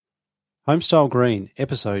Homestyle Green,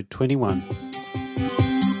 episode 21.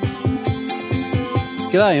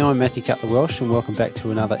 G'day, I'm Matthew Cutler-Welsh and welcome back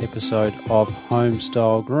to another episode of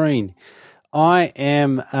Homestyle Green. I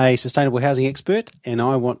am a sustainable housing expert and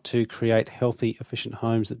I want to create healthy, efficient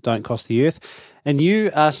homes that don't cost the earth. And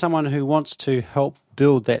you are someone who wants to help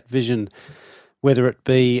build that vision, whether it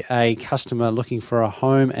be a customer looking for a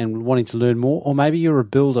home and wanting to learn more, or maybe you're a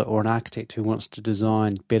builder or an architect who wants to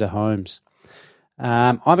design better homes.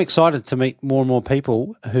 I'm excited to meet more and more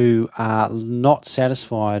people who are not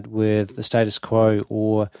satisfied with the status quo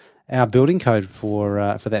or our building code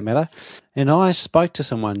for that matter. And I spoke to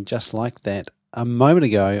someone just like that a moment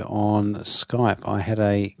ago on Skype. I had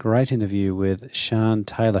a great interview with Sian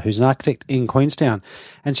Taylor, who's an architect in Queenstown,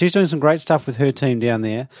 and she's doing some great stuff with her team down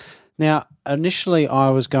there. Now, initially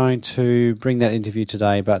I was going to bring that interview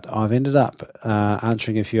today, but I've ended up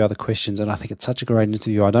answering a few other questions, and I think it's such a great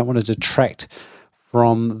interview. I don't want to detract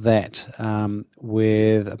from that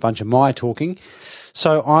with a bunch of my talking.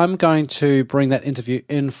 So I'm going to bring that interview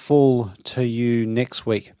in full to you next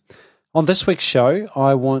week. On this week's show,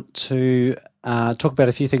 I want to talk about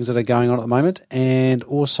a few things that are going on at the moment and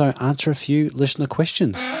also answer a few listener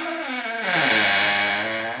questions.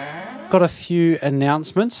 Got a few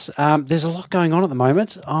announcements. There's a lot going on at the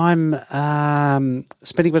moment. I'm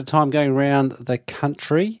spending a bit of time going around the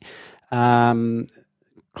country,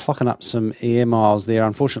 clocking up some air miles there,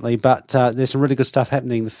 unfortunately, but there's some really good stuff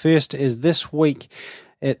happening. The first is this week.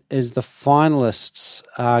 It is the finalists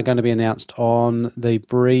are going to be announced on the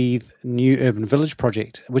Breathe New Urban Village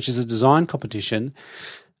project, which is a design competition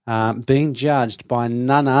being judged by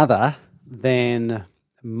none other than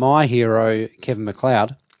my hero, Kevin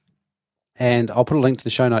McLeod. And I'll put a link to the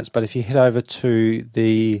show notes, but if you head over to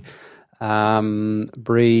the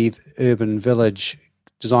Breathe Urban Village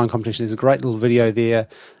design competition, there's a great little video there,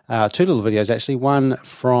 two little videos actually, one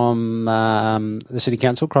from the City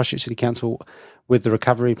Council, Christchurch City Council, with the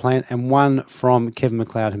recovery plan, and one from Kevin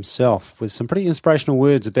McLeod himself with some pretty inspirational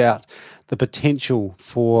words about the potential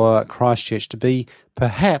for Christchurch to be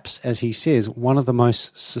perhaps, as he says, one of the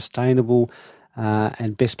most sustainable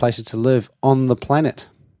and best places to live on the planet.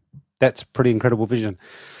 That's a pretty incredible vision.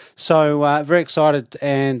 So very excited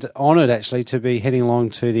and honoured actually to be heading along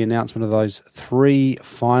to the announcement of those three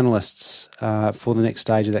finalists for the next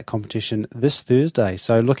stage of that competition this Thursday.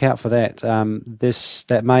 So look out for that.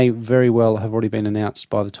 That may very well have already been announced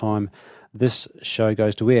by the time this show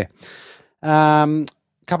goes to air. A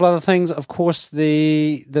couple other things, of course,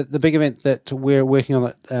 the big event that we're working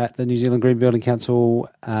on at the New Zealand Green Building Council,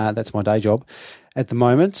 that's my day job at the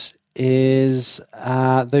moment, is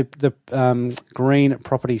the Green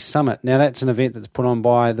Property Summit. Now, that's an event that's put on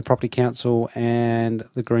by the Property Council and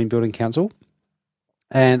the Green Building Council.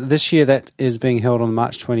 And this year that is being held on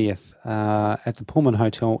March 20th at the Pullman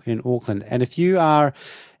Hotel in Auckland. And if you are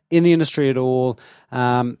in the industry at all,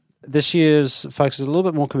 this year's focus is a little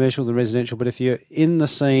bit more commercial than residential, but if you're in the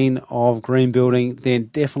scene of green building, then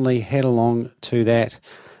definitely head along to that.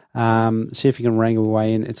 See if you can wrangle your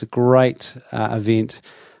way in. It's a great event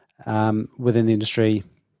within the industry,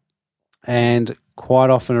 and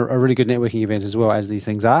quite often a really good networking event as well, as these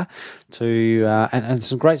things are. And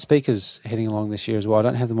some great speakers heading along this year as well. I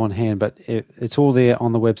don't have them on hand, but it's all there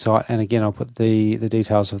on the website. And again, I'll put the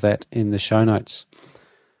details of that in the show notes.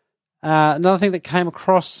 Another thing that came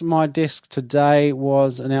across my desk today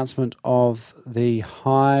was announcement of the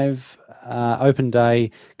Hive Open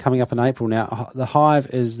Day coming up in April. Now, the Hive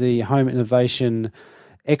is the Home Innovation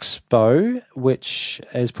Expo, which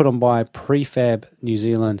is put on by Prefab New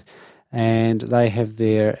Zealand, and they have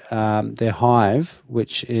their Hive,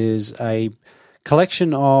 which is a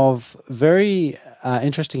collection of very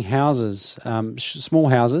interesting houses, small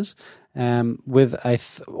houses,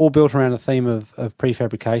 with all built around a theme of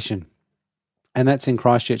prefabrication. And that's in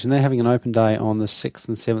Christchurch, and they're having an open day on the 6th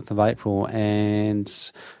and 7th of April,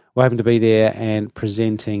 and we're hoping to be there and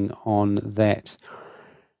presenting on that.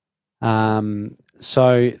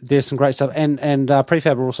 So there's some great stuff, and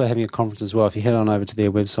Prefab are also having a conference as well. If you head on over to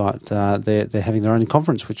their website, they're having their own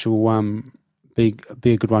conference, which will be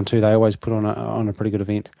a good one too. They always put on a pretty good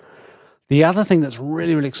event. The other thing that's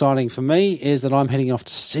really, really exciting for me is that I'm heading off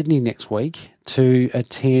to Sydney next week to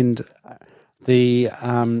attend the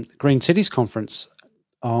Green Cities Conference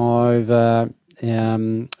hosted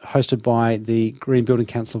by the Green Building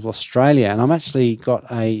Council of Australia, and I'm actually got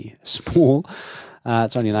a small.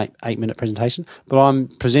 It's only an 8-minute presentation, but I'm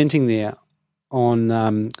presenting there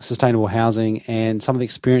on sustainable housing and some of the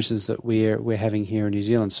experiences that we're having here in New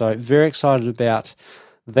Zealand. So very excited about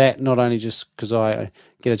that, not only just because I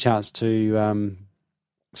get a chance to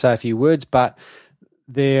say a few words, but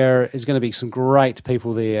there is going to be some great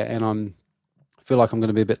people there, and I feel like I'm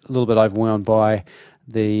going to be a little bit overwhelmed by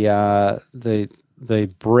the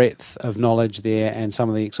breadth of knowledge there and some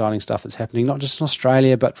of the exciting stuff that's happening, not just in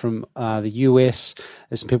Australia, but from the US.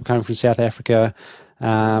 There's some people coming from South Africa,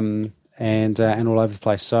 and all over the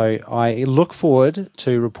place. So I look forward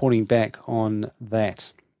to reporting back on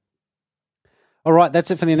that. All right,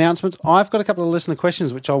 that's it for the announcements. I've got a couple of listener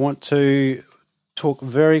questions which I want to talk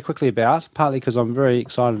very quickly about, partly because I'm very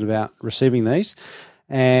excited about receiving these,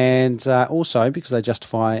 and also because they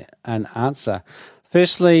justify an answer.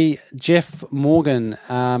 Firstly, Jeff Morgan.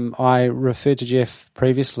 I referred to Jeff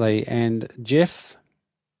previously, and Jeff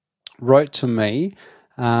wrote to me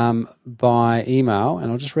by email,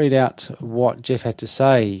 and I'll just read out what Jeff had to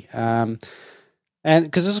say. And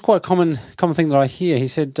because this is quite a common thing that I hear, he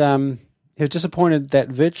said he was disappointed that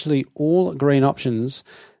virtually all green options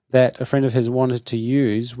that a friend of his wanted to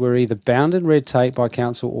use were either bound in red tape by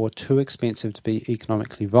council or too expensive to be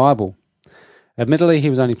economically viable. Admittedly, he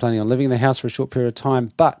was only planning on living in the house for a short period of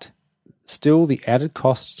time, but still the added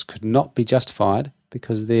costs could not be justified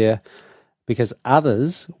because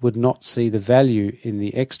others would not see the value in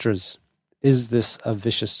the extras. Is this a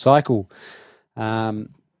vicious cycle? Now,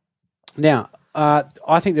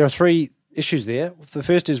 I think there are three issues there. The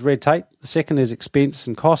first is red tape, the second is expense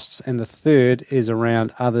and costs, and the third is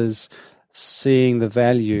around others seeing the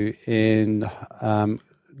value in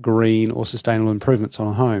green or sustainable improvements on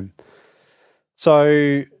a home.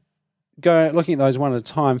 So looking at those one at a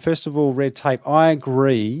time. First of all, red tape. I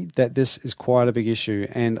agree that this is quite a big issue,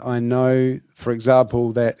 and I know, for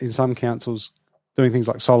example, that in some councils doing things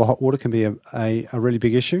like solar hot water can be a really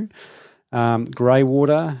big issue. Grey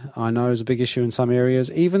water, I know, is a big issue in some areas.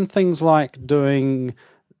 Even things like doing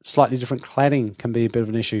slightly different cladding can be a bit of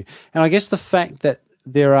an issue. And I guess the fact that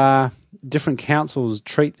there are different councils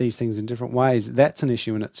treat these things in different ways, that's an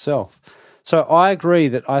issue in itself. So I agree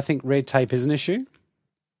that I think red tape is an issue.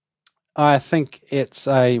 I think it's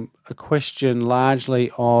a question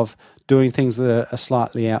largely of doing things that are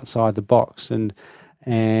slightly outside the box,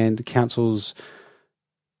 and councils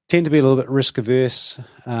tend to be a little bit risk averse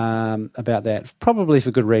about that, probably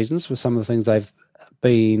for good reasons, for some of the things they've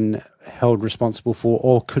been held responsible for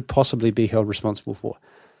or could possibly be held responsible for.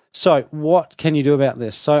 So what can you do about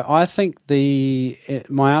this? So I think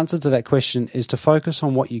my answer to that question is to focus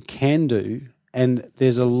on what you can do, and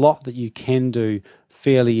there's a lot that you can do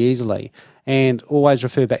fairly easily, and always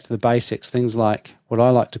refer back to the basics, things like what I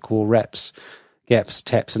like to call RAPs. Gaps,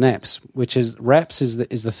 taps, and apps, which is RAPs is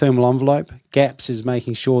the thermal envelope. Gaps is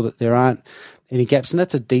making sure that there aren't any gaps, and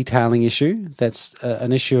that's a detailing issue. That's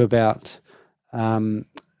an issue about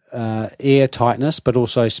air tightness, but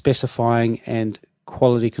also specifying and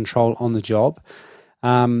quality control on the job.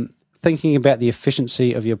 Thinking about the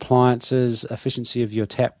efficiency of your appliances, efficiency of your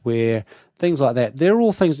tapware, things like that. They're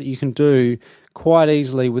all things that you can do quite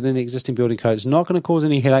easily within the existing building code. It's not going to cause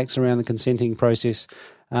any headaches around the consenting process.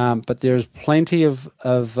 But there's plenty of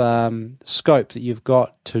scope that you've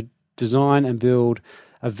got to design and build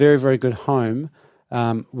a very, very good home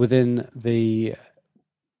within the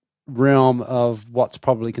realm of what's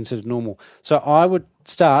probably considered normal. So I would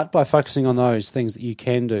start by focusing on those things that you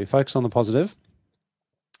can do. Focus on the positive.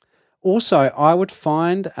 Also, I would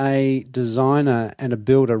find a designer and a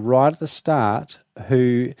builder right at the start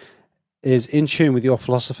who is in tune with your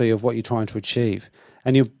philosophy of what you're trying to achieve.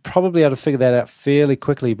 And you'll probably able to figure that out fairly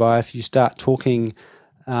quickly by if you start talking,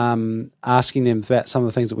 asking them about some of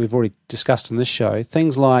the things that we've already discussed on this show.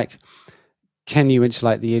 Things like, can you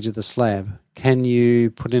insulate the edge of the slab? Can you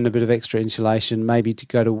put in a bit of extra insulation, maybe to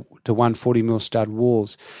go to 140mm stud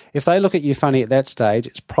walls? If they look at you funny at that stage,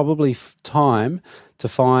 it's probably time to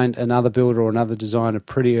find another builder or another designer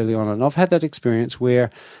pretty early on. And I've had that experience where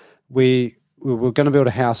we were going to build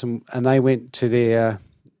a house and they went to their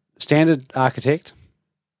standard architect,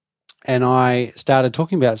 and I started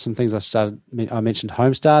talking about some things. I mentioned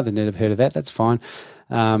Homestar. They never have heard of that. That's fine.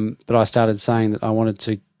 But I started saying that I wanted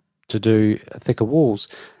to do thicker walls.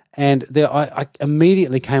 And there, I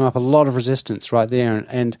immediately came up a lot of resistance right there.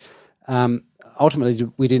 And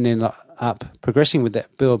ultimately, we didn't end up progressing with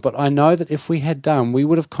that build. But I know that if we had done, we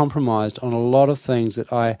would have compromised on a lot of things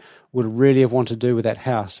that I would really have wanted to do with that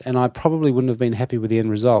house. And I probably wouldn't have been happy with the end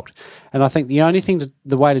result. And I think the only thing,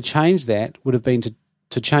 the way to change that would have been to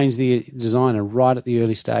change the designer right at the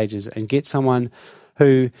early stages and get someone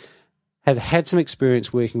who had some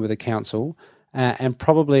experience working with a council, and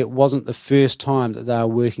probably it wasn't the first time that they were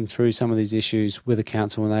working through some of these issues with a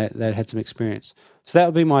council and they had some experience. So that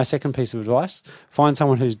would be my second piece of advice. Find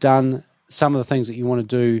someone who's done some of the things that you want to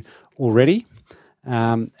do already,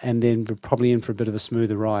 and then we're probably in for a bit of a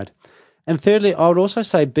smoother ride. And thirdly, I would also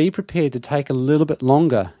say be prepared to take a little bit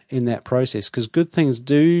longer in that process, because good things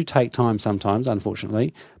do take time sometimes,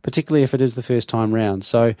 unfortunately, particularly if it is the first time round.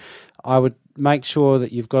 So I would make sure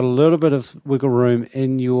that you've got a little bit of wiggle room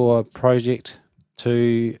in your project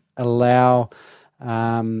to allow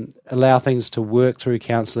things to work through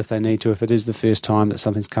council if they need to, if it is the first time that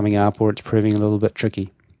something's coming up or it's proving a little bit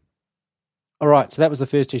tricky. All right, so that was the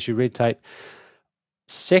first issue, red tape.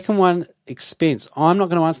 Second one, expense. I'm not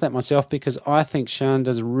going to answer that myself because I think Sean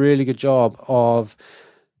does a really good job of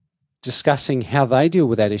discussing how they deal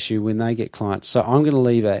with that issue when they get clients. So I'm going to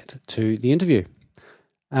leave that to the interview.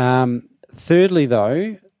 Thirdly,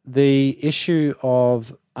 though, the issue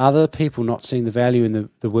of other people not seeing the value in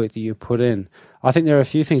the work that you put in. I think there are a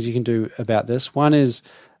few things you can do about this. One is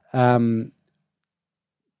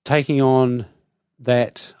taking on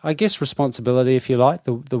that, I guess, responsibility, if you like,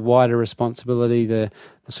 the wider responsibility, the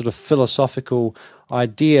sort of philosophical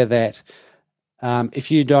idea that if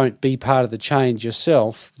you don't be part of the change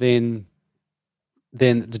yourself, then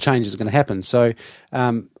the change is going to happen. So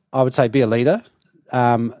I would say be a leader.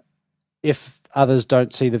 If others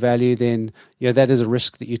don't see the value, then that is a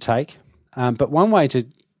risk that you take. But one way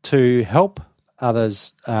to help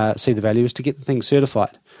others see the value is to get the thing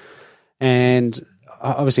certified. And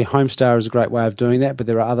obviously, Homestar is a great way of doing that, but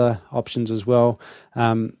there are other options as well.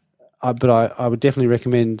 But I would definitely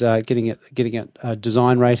recommend getting it a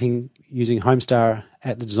design rating using Homestar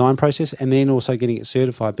at the design process, and then also getting it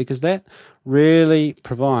certified, because that really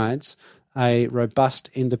provides a robust,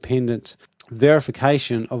 independent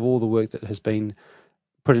verification of all the work that has been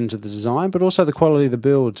put into the design, but also the quality of the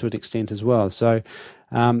build to an extent as well. So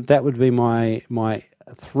that would be my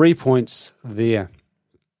 3 points there.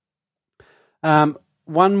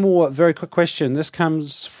 One more very quick question. This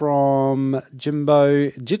comes from Jimbo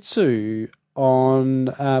Jitsu on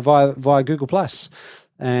via Google Plus,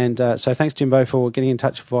 and so thanks, Jimbo, for getting in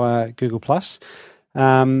touch via Google Plus.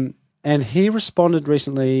 And he responded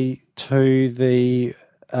recently to the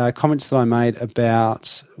comments that I made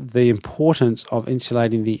about the importance of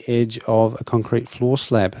insulating the edge of a concrete floor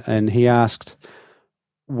slab, and he asked,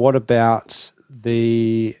 "What about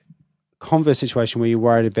the converse situation where you're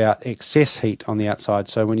worried about excess heat on the outside,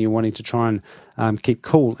 so when you're wanting to try and keep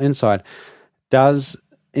cool inside, does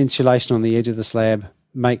insulation on the edge of the slab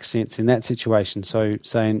make sense in that situation, so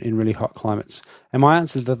say in really hot climates?" And my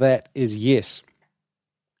answer to that is yes.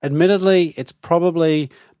 Admittedly, it's probably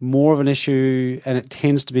more of an issue, and it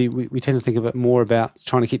tends to be, we tend to think of it more about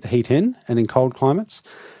trying to keep the heat in and in cold climates.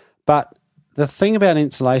 But the thing about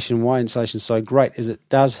insulation, why insulation is so great, is it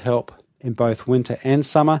does help in both winter and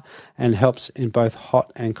summer, and helps in both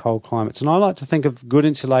hot and cold climates. And I like to think of good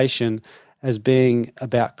insulation as being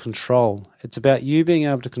about control. It's about you being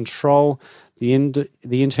able to control the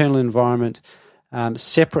internal environment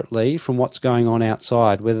separately from what's going on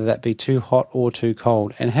outside, whether that be too hot or too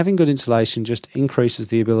cold. And having good insulation just increases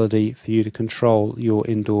the ability for you to control your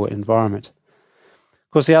indoor environment.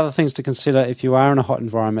 Of course, the other things to consider if you are in a hot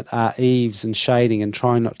environment are eaves and shading, and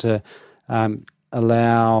trying not to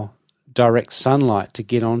allow direct sunlight to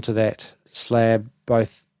get onto that slab,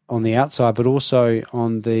 both on the outside but also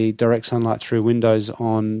on the direct sunlight through windows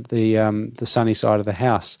on the sunny side of the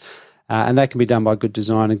house. And that can be done by good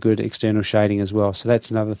design and good external shading as well. So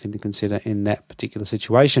that's another thing to consider in that particular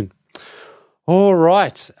situation. All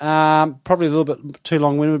right. Probably a little bit too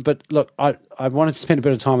long-winded, but look, I wanted to spend a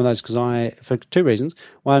bit of time on those for two reasons.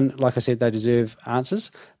 One, like I said, they deserve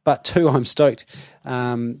answers. But two, I'm stoked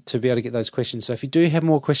to be able to get those questions. So if you do have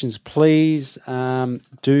more questions, please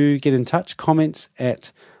do get in touch. Comments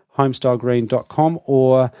at homestylegreen.com,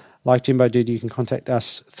 or like Jimbo did, you can contact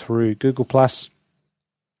us through Google+.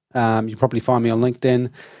 You'll probably find me on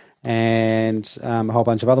LinkedIn and a whole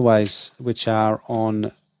bunch of other ways, which are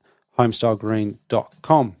on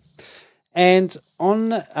homestylegreen.com. And on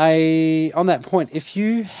that point, if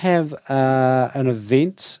you have an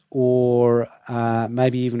event or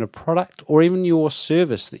maybe even a product or even your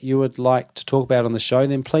service that you would like to talk about on the show,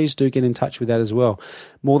 then please do get in touch with that as well.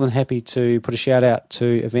 More than happy to put a shout out to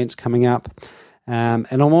events coming up. And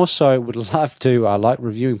I'm also would love to like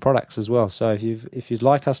reviewing products as well. So if you'd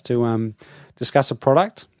like us to discuss a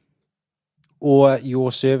product or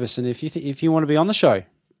your service, and if you want to be on the show,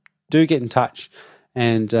 do get in touch,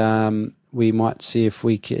 and we might see if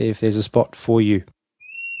there's a spot for you.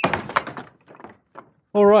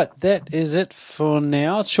 All right, that is it for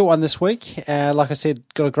now. It's a short one this week. Like I said,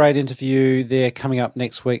 got a great interview there coming up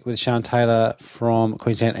next week with Sean Taylor from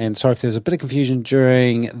Queensland. And sorry if there was a bit of confusion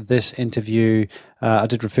during this interview. I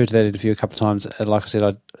did refer to that interview a couple of times. Like I said,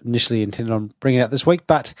 I initially intended on bringing it out this week,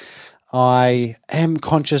 but I am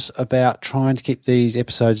conscious about trying to keep these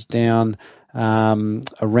episodes down around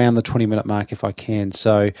the 20-minute mark if I can.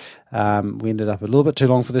 So we ended up a little bit too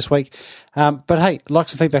long for this week. But hey, like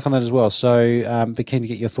some feedback on that as well. So be keen to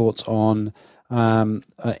get your thoughts on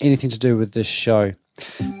anything to do with this show.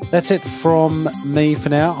 That's it from me for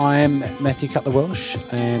now. I am Matthew Cutler Welsh,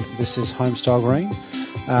 and this is Homestyle Green.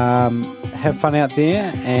 Have fun out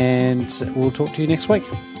there, and we'll talk to you next week.